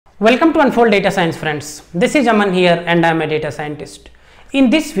Welcome to Unfold Data Science, friends. This is Aman here and I am a data scientist. In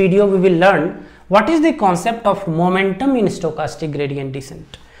this video, we will learn what is the concept of momentum in stochastic gradient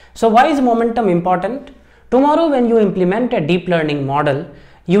descent. So why is momentum important? Tomorrow when you implement a deep learning model,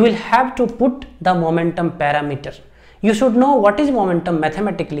 you will have to put the momentum parameter. You should know what is momentum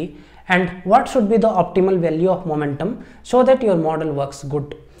mathematically and what should be the optimal value of momentum so that your model works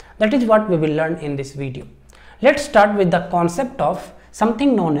good. That is what we will learn in this video. Let's start with the concept of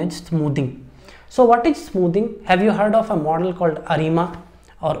something known as smoothing. So what is smoothing? Have you heard of a model called ARIMA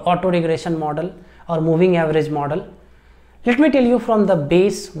or autoregression model or moving average model? Let me tell you from the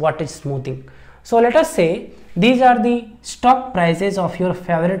base what is smoothing. So let us say these are the stock prices of your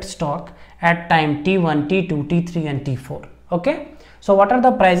favorite stock at time T1, T2, T3 and T4. Okay. So what are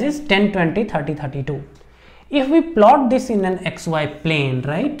the prices? 10, 20, 30, 32. If we plot this in an XY plane,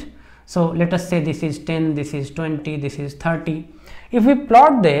 right? So let us say this is 10, this is 20, this is 30. If we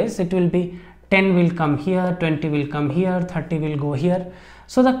plot this, it will be 10 will come here, 20 will come here, 30 will go here.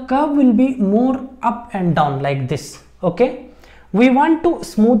 So the curve will be more up and down like this. Okay. We want to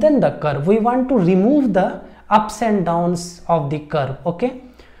smoothen the curve. We want to remove the ups and downs of the curve. Okay.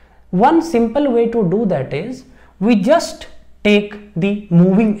 One simple way to do that is we just take the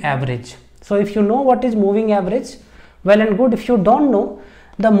moving average. So if you know what is moving average, well and good. If you don't know,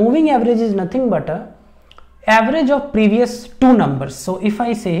 the moving average is nothing but a average of previous two numbers. So if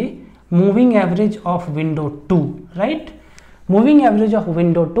I say moving average of window 2, right? Moving average of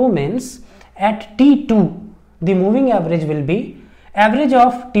window 2 means at T2 the moving average will be average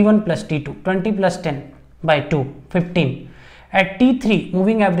of T1 plus T2, 20 plus 10 by 2, 15. At T3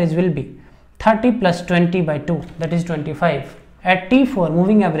 moving average will be 30 plus 20 by 2, that is 25. At T4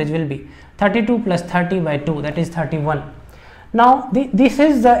 moving average will be 32 plus 30 by 2, that is 31. Now this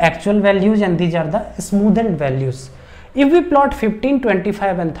is the actual values and these are the smoothened values. If we plot 15,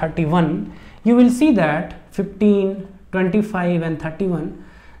 25 and 31, you will see that 15, 25 and 31,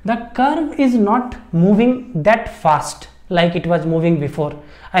 the curve is not moving that fast like it was moving before.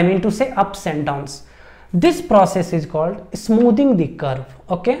 I mean to say ups and downs. This process is called smoothing the curve.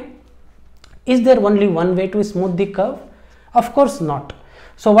 Okay. Is there only one way to smooth the curve? Of course not.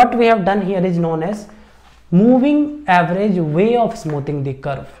 So what we have done here is known as moving average way of smoothing the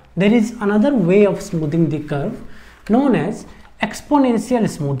curve. There is another way of smoothing the curve known as exponential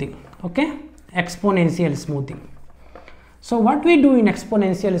smoothing. Okay, exponential smoothing. So what we do in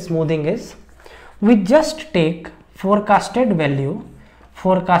exponential smoothing is we just take forecasted value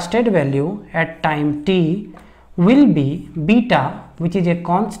at time t will be beta, which is a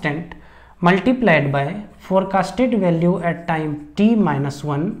constant, multiplied by forecasted value at time t minus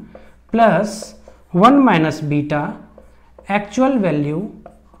 1 plus 1 minus beta actual value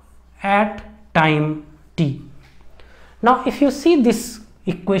at time t. Now if you see this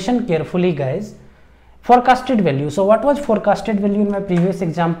equation carefully, guys, forecasted value. So what was forecasted value in my previous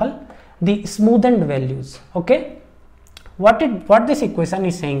example? The smoothened values. Okay. What this equation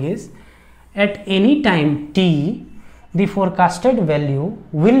is saying is at any time t the forecasted value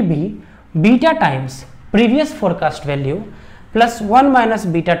will be beta times previous forecast value plus 1 minus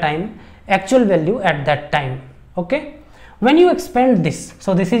beta time actual value at that time. Okay. When you expand this,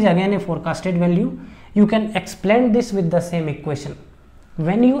 so this is again a forecasted value, you can expand this with the same equation.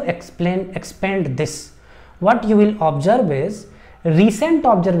 When you expand this, what you will observe is recent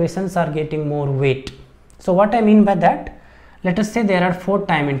observations are getting more weight. So what I mean by that, let us say there are 4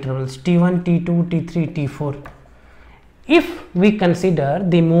 time intervals t1, t2, t3, t4. If we consider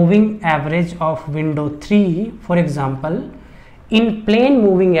the moving average of window 3, for example, in plain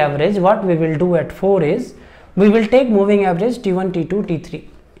moving average, what we will do at 4 is we will take moving average t1, t2, t3.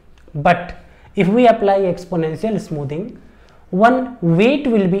 But if we apply exponential smoothing, one weight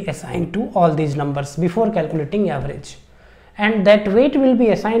will be assigned to all these numbers before calculating average, and that weight will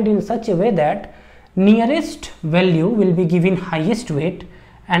be assigned in such a way that nearest value will be given highest weight,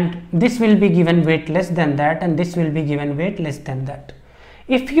 and this will be given weight less than that, and this will be given weight less than that.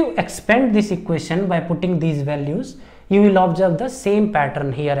 If you expand this equation by putting these values, you will observe the same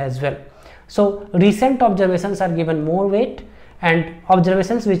pattern here as well. So recent observations are given more weight and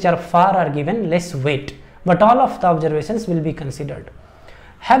observations which are far are given less weight, but all of the observations will be considered.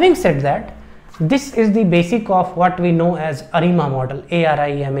 Having said that, this is the basic of what we know as ARIMA model,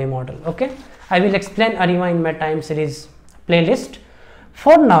 ARIMA model. Okay, I will explain ARIMA in my time series playlist.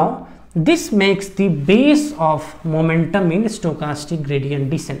 For now, this makes the base of momentum in stochastic gradient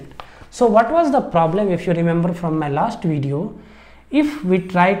descent. So what was the problem? If you remember from my last video, if we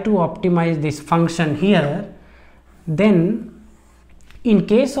try to optimize this function here, then in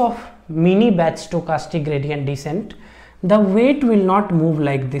case of mini batch stochastic gradient descent, the weight will not move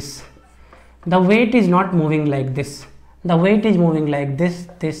like this. The weight is not moving like this. The weight is moving like this.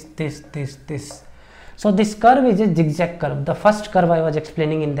 So this curve is a zigzag curve. The first curve I was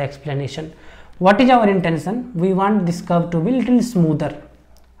explaining in the explanation. What is our intention? We want this curve to be little smoother.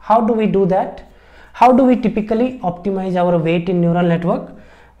 How do we do that? How do we typically optimize our weight in neural network?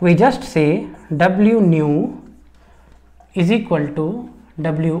 We just say W new is equal to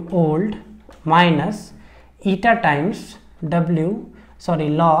W old minus eta times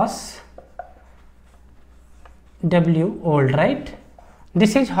loss W old, right?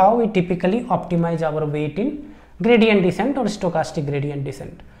 This is how we typically optimize our weight in gradient descent or stochastic gradient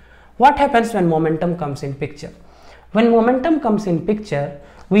descent. What happens when momentum comes in picture? When momentum comes in picture,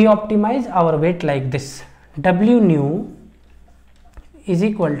 we optimize our weight like this. W new is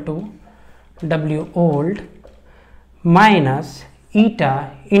equal to W old minus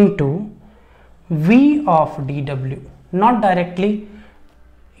eta into V of dW, not directly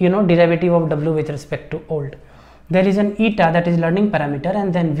derivative of W with respect to old. There is an eta, that is learning parameter,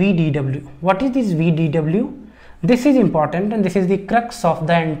 and then VDW. What is this VDW? This is important and this is the crux of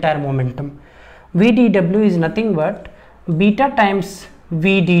the entire momentum. VDW is nothing but beta times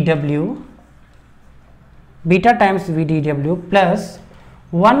VDW plus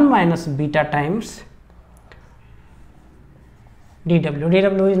 1 minus beta times dW.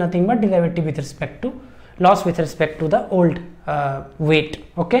 dW is nothing but derivative with respect to loss with respect to the old weight.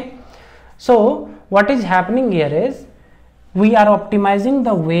 Okay, so what is happening here is we are optimizing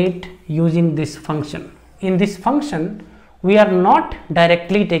the weight using this function. In this function we are not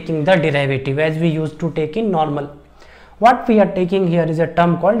directly taking the derivative as we used to take in normal. What we are taking here is a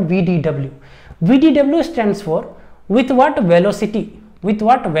term called VDW. VDW stands for with what velocity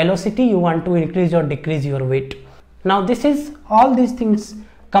you want to increase or decrease your weight. Now this is all these things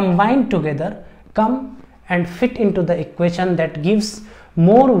combined together come and fit into the equation that gives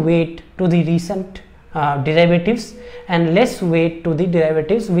more weight to the recent derivatives and less weight to the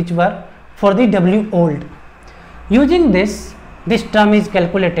derivatives which were for the W old. Using this term is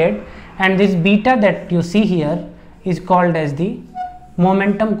calculated, and this beta that you see here is called as the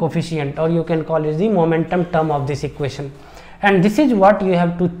momentum coefficient, or you can call it the momentum term of this equation. And this is what you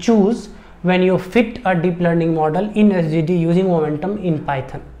have to choose when you fit a deep learning model in SGD using momentum in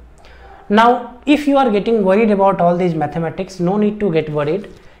Python. Now if you are getting worried about all these mathematics, no need to get worried.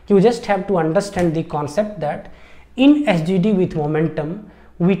 You just have to understand the concept that in SGD with momentum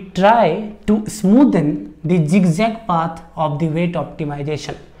we try to smoothen the zigzag path of the weight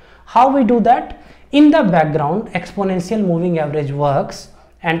optimization. How we do that? In the background exponential moving average works,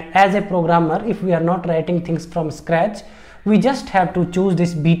 and as a programmer, if we are not writing things from scratch, we just have to choose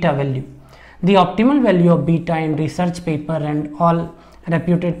this beta value. The optimal value of beta in research paper and all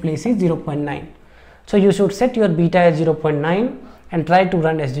reputed places 0.9. So you should set your beta as 0.9 and try to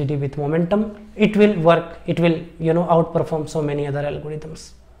run SGD with momentum. It will work. It will outperform so many other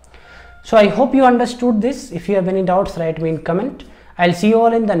algorithms. So I hope you understood this. If you have any doubts, write me in comment. I'll see you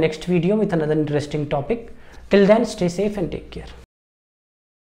all in the next video with another interesting topic. Till then, stay safe and take care.